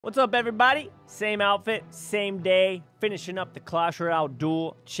What's up, everybody? Same outfit, same day, finishing up the Clash Royale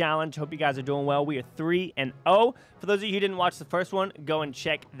Duel challenge. Hope you guys are doing well. We are 3-0. For those of you who didn't watch the first one, go and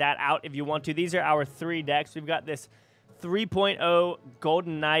check that out if you want to. These are our 3 decks. We've got this 3.0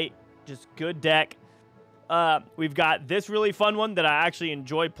 Golden Knight, just good deck. We've got this really fun one that I actually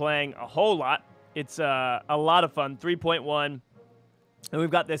enjoy playing a whole lot. It's a lot of fun, 3.1. And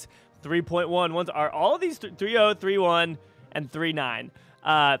we've got this 3.1 ones. Are all of these 3.0, 3.1, and 3.9.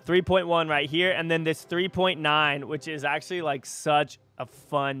 3.1 right here, and then this 3.9, which is actually like such a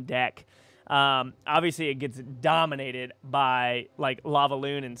fun deck. Obviously, it gets dominated by like Lava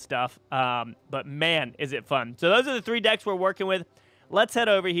Loon and stuff, but man, is it fun. So those are the 3 decks we're working with. Let's head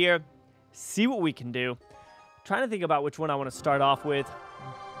over here, see what we can do. Trying to think about which one I want to start off with.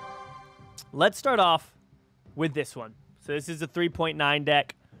 Let's start off with this one. So this is a 3.9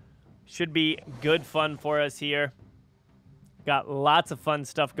 deck. Should be good fun for us here. Got lots of fun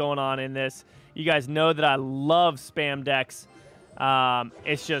stuff going on in this. You guys know that I love spam decks.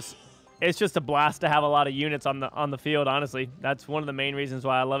 It's just a blast to have a lot of units on the field, honestly. That's one of the main reasons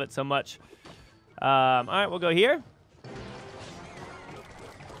why I love it so much. All right, we'll go here.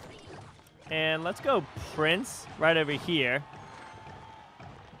 And let's go Prince right over here.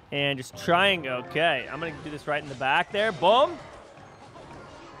 And just trying, okay. I'm going to do this right in the back there. Boom.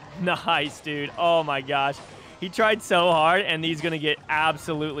 Nice, dude. Oh, my gosh. He tried so hard, and he's going to get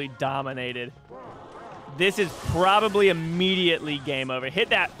absolutely dominated. This is probably immediately game over. Hit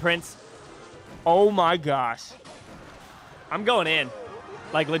that, Prince. Oh, my gosh. I'm going in.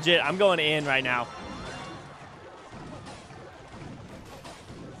 Like, legit, I'm going in right now.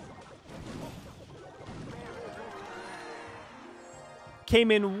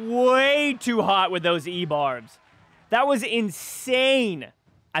 Came in way too hot with those E-barbs. That was insane.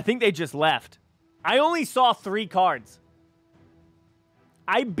 I think they just left. I only saw 3 cards.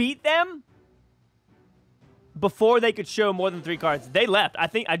 I beat them before they could show more than 3 cards. They left.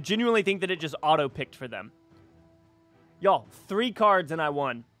 I genuinely think that it just auto-picked for them. Y'all, 3 cards and I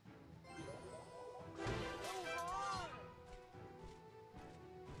won.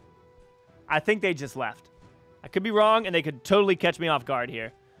 I think they just left. I could be wrong, and they could totally catch me off guard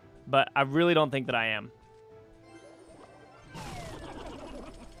here. But I really don't think that I am.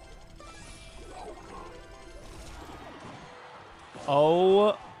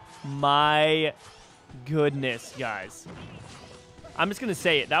 Oh my goodness, guys. I'm just going to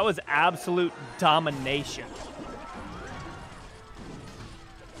say it. That was absolute domination.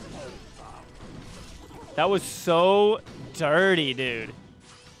 That was so dirty, dude.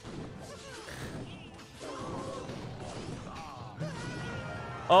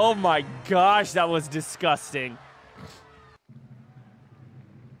 Oh my gosh, that was disgusting.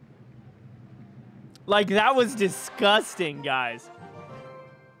 Like, that was disgusting, guys.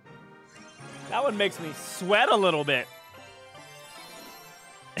 That one makes me sweat a little bit.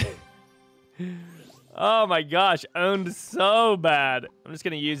 Oh my gosh, owned so bad. I'm just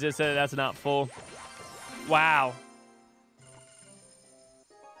going to use this so that's not full. Wow.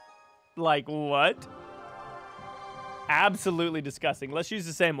 Like, what? Absolutely disgusting. Let's use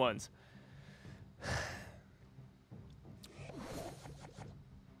the same ones.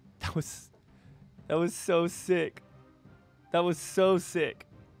 That was so sick. That was so sick.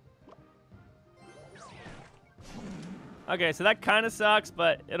 Okay, so that kind of sucks,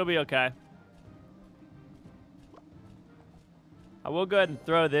 but it'll be okay. I will go ahead and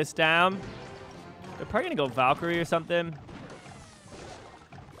throw this down. They're probably going to go Valkyrie or something.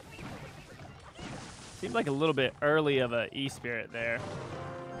 Seems like a little bit early of a E-Spirit there.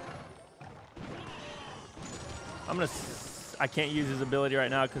 I'm going to... I can't use his ability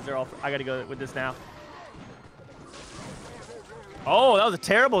right now because they're all... I got to go with this now. Oh, that was a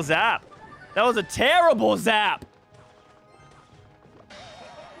terrible zap. That was a terrible zap.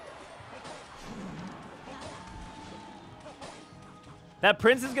 That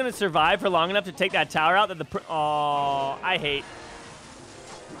Prince is going to survive for long enough to take that tower out that the... Oh, I hate...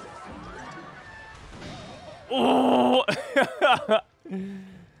 Oh!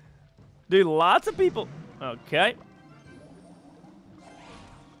 Dude, lots of people... Okay.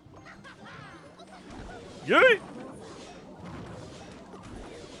 Yay!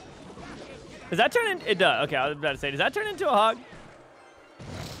 Does that turn into... It does. Okay, I was about to say, does that turn into a hog?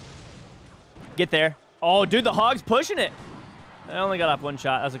 Get there. Oh, dude, the hog's pushing it. I only got off 1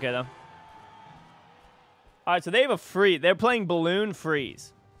 shot. That's okay, though. All right, so they have a free. They're playing Balloon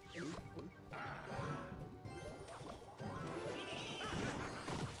Freeze.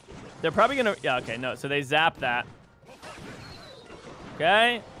 They're probably going to... Yeah, okay, no. So they zap that.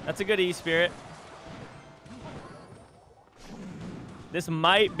 Okay. That's a good E-Spirit. This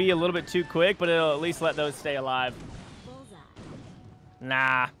might be a little bit too quick, but it'll at least let those stay alive.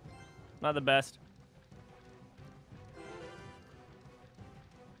 Nah, not the best.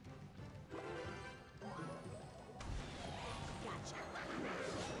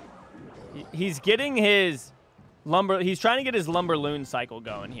 He's getting his lumber. He's trying to get his lumber loon cycle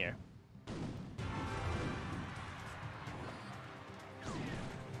going here.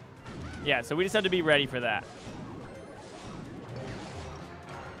 Yeah, so we just have to be ready for that.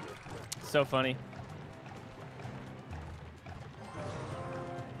 So funny.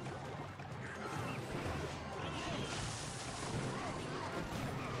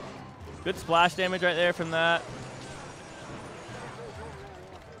 Good splash damage right there from that.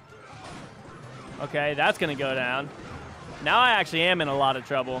 Okay, that's going to go down. Now I actually am in a lot of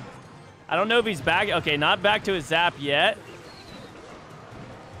trouble. I don't know if he's back. Okay, not back to his zap yet.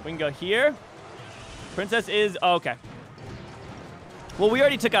 We can go here. Princess is... Oh, okay. Well, we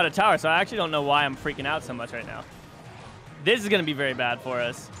already took out a tower, so I actually don't know why I'm freaking out so much right now. This is going to be very bad for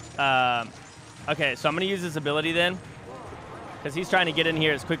us. Okay, so I'm going to use this ability then. Because he's trying to get in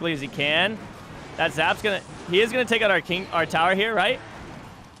here as quickly as he can. That zap's going to... He is going to take out our tower here, right?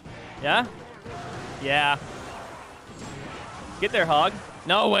 Yeah? Yeah. Get there, hog.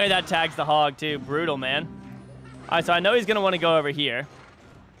 No way that tags the hog, too. Brutal, man. All right, so I know he's going to want to go over here.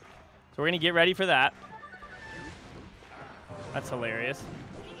 So we're going to get ready for that. That's hilarious.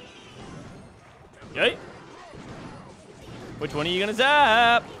 Yay. Which one are you going to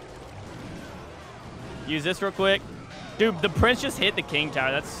zap? Use this real quick. Dude, the prince just hit the king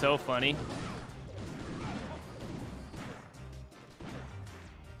tower. That's so funny.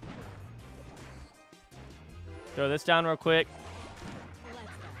 Throw this down real quick.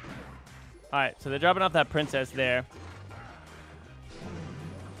 All right, so they're dropping off that princess there.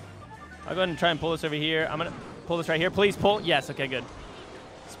 I'll go ahead and try and pull this over here. I'm going to pull this right here. Please pull. Yes, okay, good.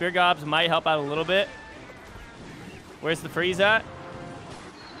 Spear gobs might help out a little bit. Where's the freeze at?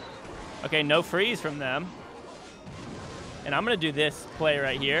 Okay, no freeze from them. And I'm going to do this play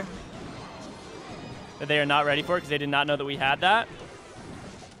right here that they are not ready for because they did not know that we had that.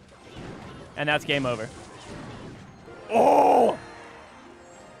 And that's game over. Oh!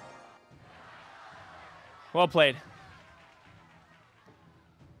 Well played.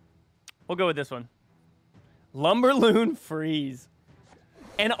 We'll go with this one. Lumberloon freeze.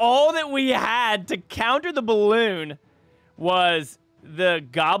 And all that we had to counter the balloon was the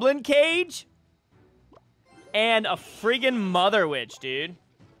goblin cage and a friggin' mother witch, dude.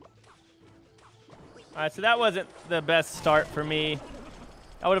 All right, so that wasn't the best start for me.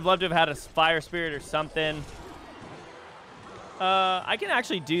 I would have loved to have had a fire spirit or something. I can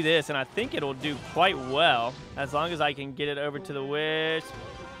actually do this, and I think it'll do quite well as long as I can get it over to the witch.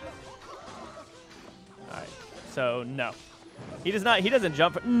 All right, so no. He does not. He doesn't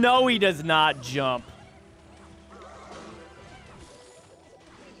jump. No, he does not jump.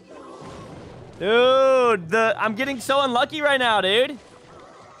 Dude, I'm getting so unlucky right now, dude.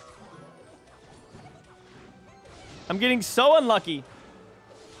 I'm getting so unlucky.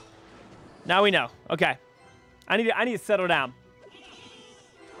 Now we know. Okay. I need to settle down.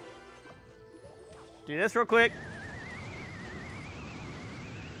 Do this real quick.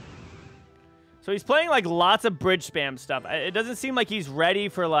 So he's playing like lots of bridge spam stuff. It doesn't seem like he's ready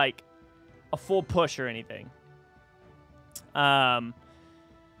for like a full push or anything. The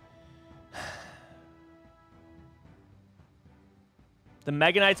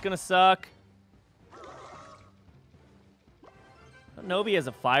Mega Knight's gonna suck. I don't know if he has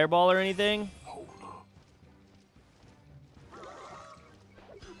a fireball or anything.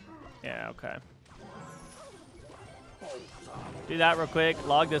 Yeah, okay. Do that real quick.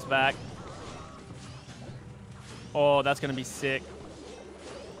 Log this back. Oh, that's going to be sick.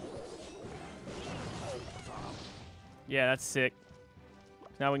 Yeah, that's sick.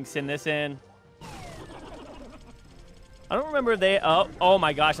 Now we can send this in. I don't remember if they... Oh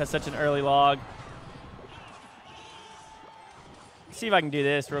my gosh, that's such an early log. Let's see if I can do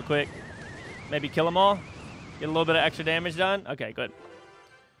this real quick. Maybe kill them all. Get a little bit of extra damage done. Okay, good.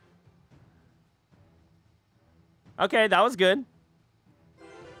 Okay, that was good.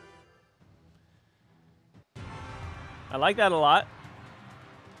 I like that a lot.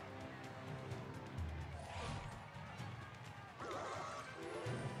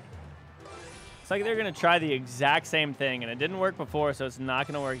 It's like they're going to try the exact same thing, and it didn't work before, so it's not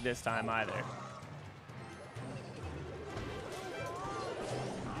going to work this time either.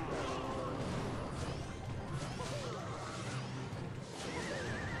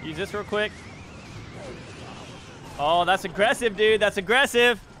 Use this real quick. Oh, that's aggressive, dude. That's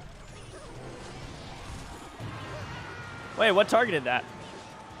aggressive. Wait, what targeted that?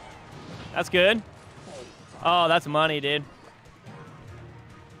 That's good. Oh, that's money, dude.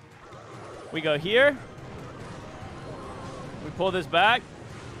 We go here. We pull this back.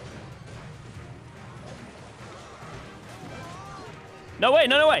 No way,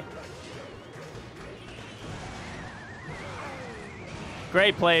 no way.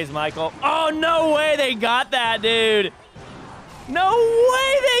 Great plays, Michael. Oh, no way they got that, dude. No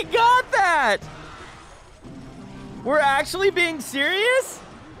way they got that. We're actually being serious?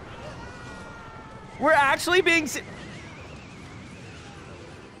 We're actually being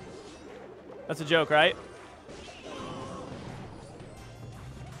That's a joke, right?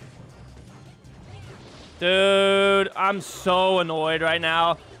 Dude, I'm so annoyed right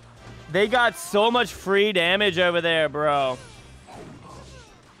now. They got so much free damage over there, bro.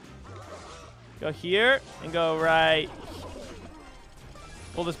 Go here and go right.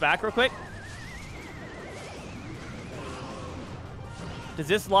 Pull this back real quick. Does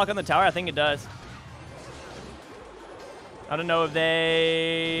this lock on the tower? I think it does. I don't know if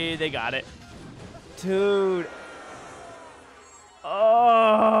they got it. Dude.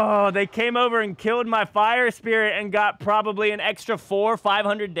 Oh, they came over and killed my fire spirit and got probably an extra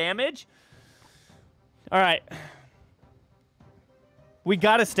 500 damage. All right. We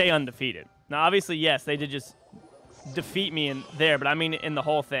got to stay undefeated. Now, obviously, yes, they did just defeat me in there, but I mean in the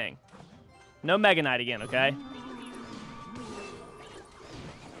whole thing. No Mega Knight again, okay?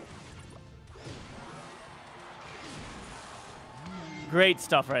 Great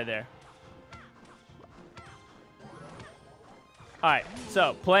stuff right there. All right,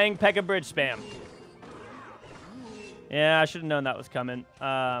 so playing P.E.K.K.A. bridge spam. Yeah, I should have known that was coming.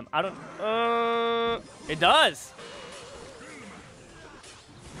 I don't... it does.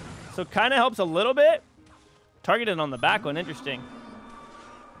 So kind of helps a little bit. Targeted on the back one, interesting.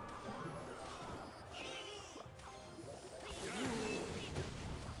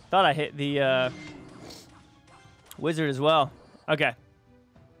 Thought I hit the wizard as well. Okay.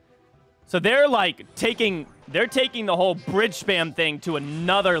 So they're like taking the whole bridge spam thing to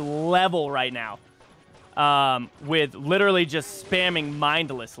another level right now. With literally just spamming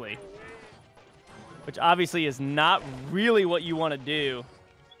mindlessly. Which obviously is not really what you want to do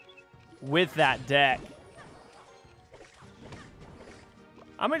with that deck.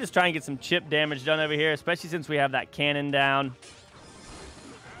 I'm going to just try and get some chip damage done over here, especially since we have that cannon down.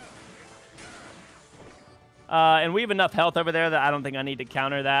 And we have enough health over there that I don't think I need to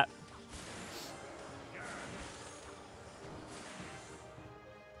counter that.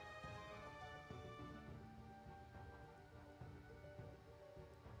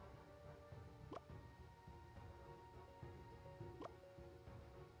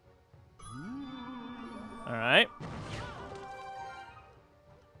 All right.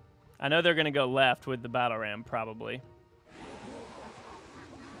 I know they're going to go left with the battle ram, probably.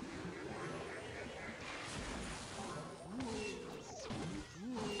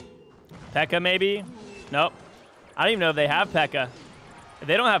 P.E.K.K.A. maybe? Nope. I don't even know if they have P.E.K.K.A. If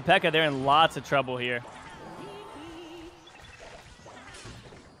they don't have P.E.K.K.A., they're in lots of trouble here.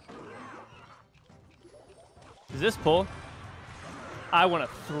 Does this pull? I want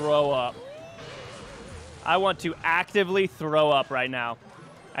to throw up. I want to actively throw up right now.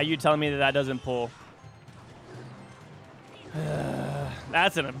 Are you telling me that that doesn't pull?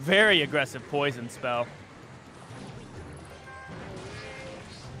 That's a very aggressive poison spell.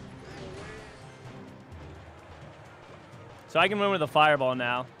 So I can win with a fireball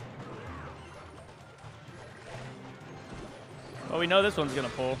now. Well, we know this one's going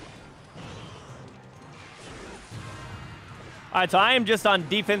to pull. All right, so I am just on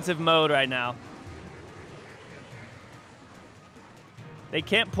defensive mode right now. They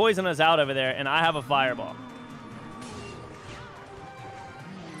can't poison us out over there, and I have a fireball.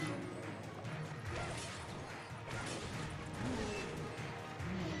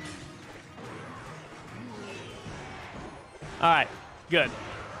 All right, good.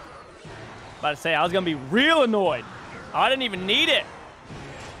 About to say, I was going to be real annoyed. Oh, I didn't even need it.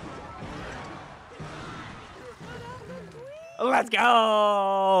 Let's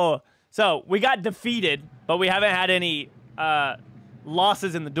go. So we got defeated, but we haven't had any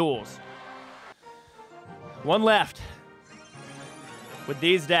losses in the duels. One left with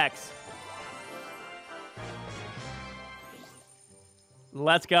these decks.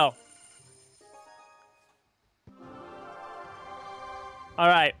 Let's go. All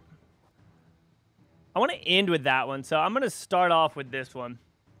right. I want to end with that one, so I'm going to start off with this one.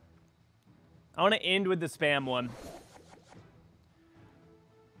 I want to end with the spam one.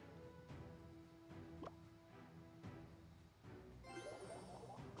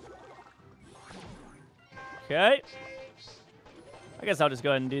 Okay. I guess I'll just go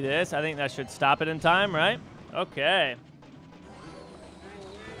ahead and do this. I think that should stop it in time, right? Okay.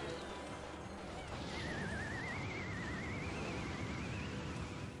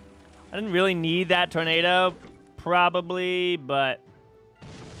 I didn't really need that tornado, probably, but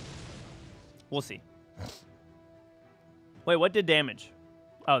we'll see. Wait, what did damage?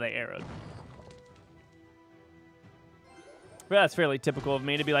 Oh, they arrowed. Well, that's fairly typical of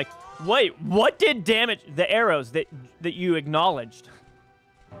me to be like, wait, what did damage? The arrows that you acknowledged.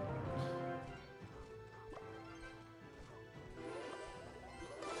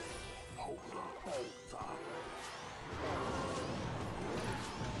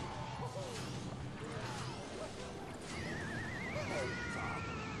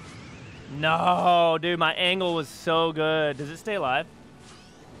 No, dude, my angle was so good. Does it stay alive?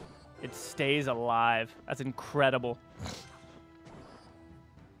 It stays alive. That's incredible.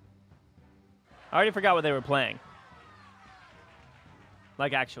 I already forgot what they were playing.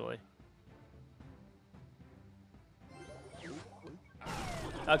 Like, actually.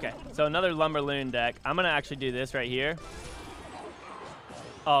 Okay, so another Lumberloon deck. I'm going to actually do this right here.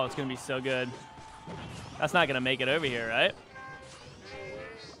 Oh, it's going to be so good. That's not going to make it over here, right?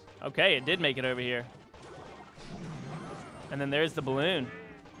 Okay, it did make it over here. And then there's the balloon.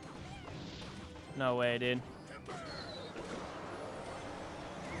 No way, dude.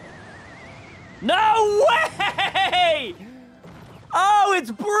 No way! Oh,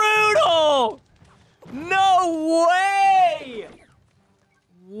 it's brutal! No way!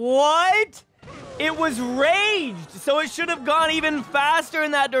 What? It was raged, so it should have gone even faster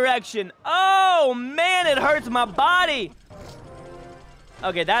in that direction. Oh, man, it hurts my body.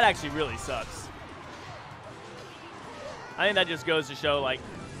 Okay, that actually really sucks. I think that just goes to show, like,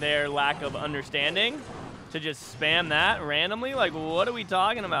 their lack of understanding to just spam that randomly. Like, what are we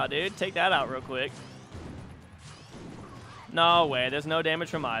talking about, dude? Take that out real quick. No way. There's no damage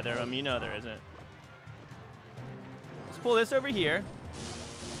from either of them. You know there isn't. Let's pull this over here.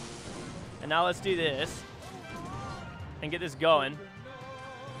 And now let's do this. And get this going.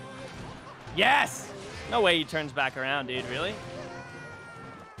 Yes! No way he turns back around, dude. Really?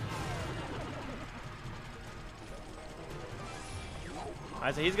 All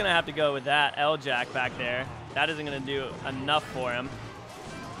right, so he's going to have to go with that L-Jack back there. That isn't going to do enough for him.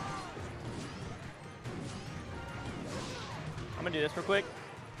 I'm going to do this real quick.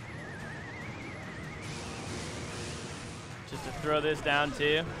 Just to throw this down,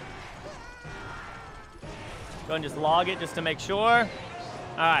 too. Go and just log it just to make sure. All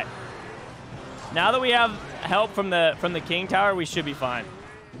right. Now that we have help from the King Tower, we should be fine.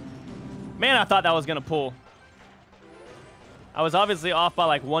 Man, I thought that was going to pull. I was obviously off by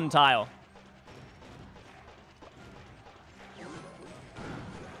like one tile.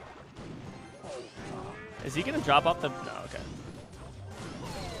 Is he gonna drop off the... No, okay.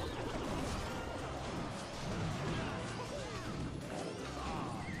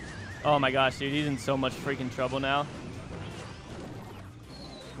 Oh my gosh, dude, he's in so much freaking trouble now.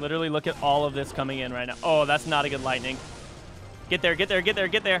 Literally look at all of this coming in right now. Oh, that's not a good lightning. Get there, get there, get there,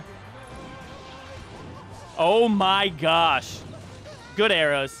 get there. Oh my gosh. Good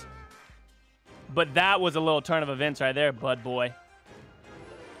arrows. But that was a little turn of events right there, bud boy.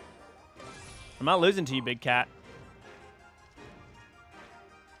 I'm not losing to you, big cat.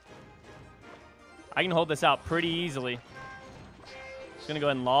 I can hold this out pretty easily. Just gonna go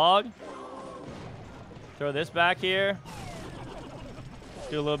ahead and log. Throw this back here.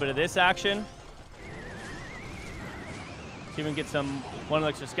 Do a little bit of this action. See if we can get some one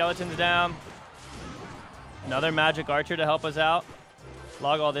extra skeletons down. Another magic archer to help us out.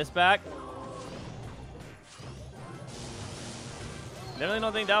 Log all this back. Definitely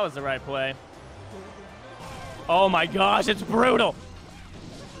don't think that was the right play. Oh my gosh, it's brutal.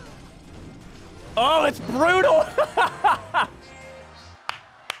 Oh, it's brutal.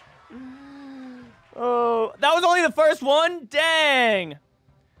 Oh, that was only the first one? Dang.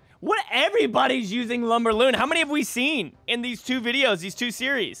 What? Everybody's using Lumberloon. How many have we seen in these two videos, these two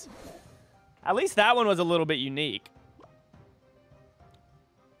series? At least that one was a little bit unique.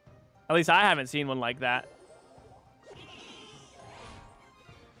 At least I haven't seen one like that.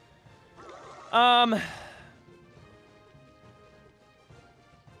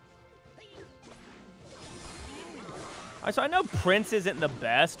 So I know Prince isn't the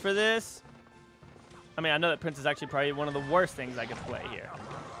best for this. I mean, I know that Prince is actually probably one of the worst things I could play here.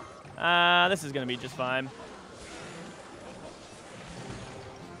 This is going to be just fine.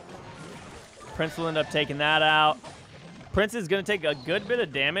 Prince will end up taking that out. Prince is going to take a good bit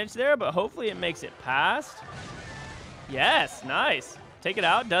of damage there, but hopefully it makes it past. Yes, nice. Take it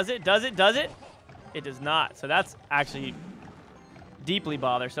out. Does it? Does it? Does it? It does not. So that's actually Deeply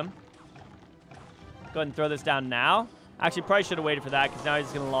bothersome. Go ahead and throw this down now. Actually, probably should have waited for that because now he's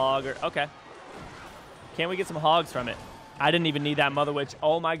just going to log. Or okay. Can we get some hogs from it? I didn't even need that Mother Witch.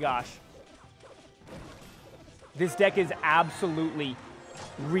 Oh, my gosh. This deck is absolutely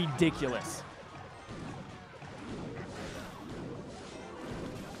ridiculous.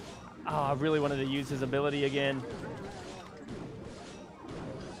 Oh, I really wanted to use his ability again.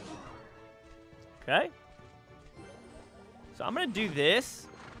 Okay. So I'm going to do this.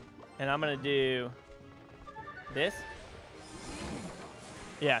 And I'm going to do this.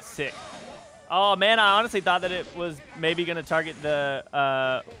 Yeah, sick. Oh, man, I honestly thought that it was maybe going to target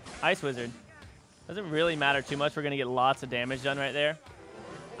the Ice Wizard. Doesn't really matter too much. We're going to get lots of damage done right there.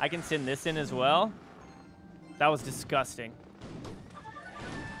 I can send this in as well. That was disgusting.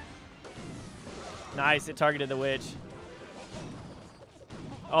 Nice. It targeted the witch.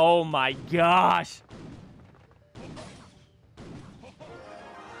 Oh, my gosh.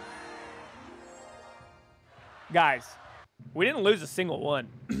 Guys, we didn't lose a single one.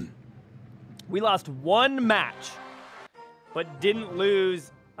 We lost one match, but didn't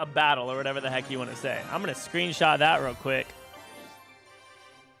lose a battle or whatever the heck you want to say. I'm going to screenshot that real quick.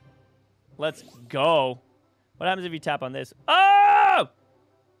 Let's go. What happens if you tap on this? Oh!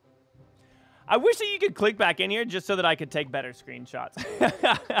 I wish that you could click back in here just so that I could take better screenshots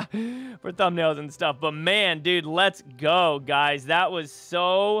for thumbnails and stuff. But man, dude, let's go, guys. That was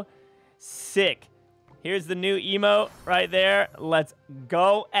so sick. Here's the new emote right there. Let's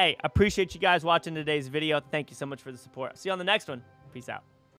go. Hey, appreciate you guys watching today's video. Thank you so much for the support. See you on the next one. Peace out.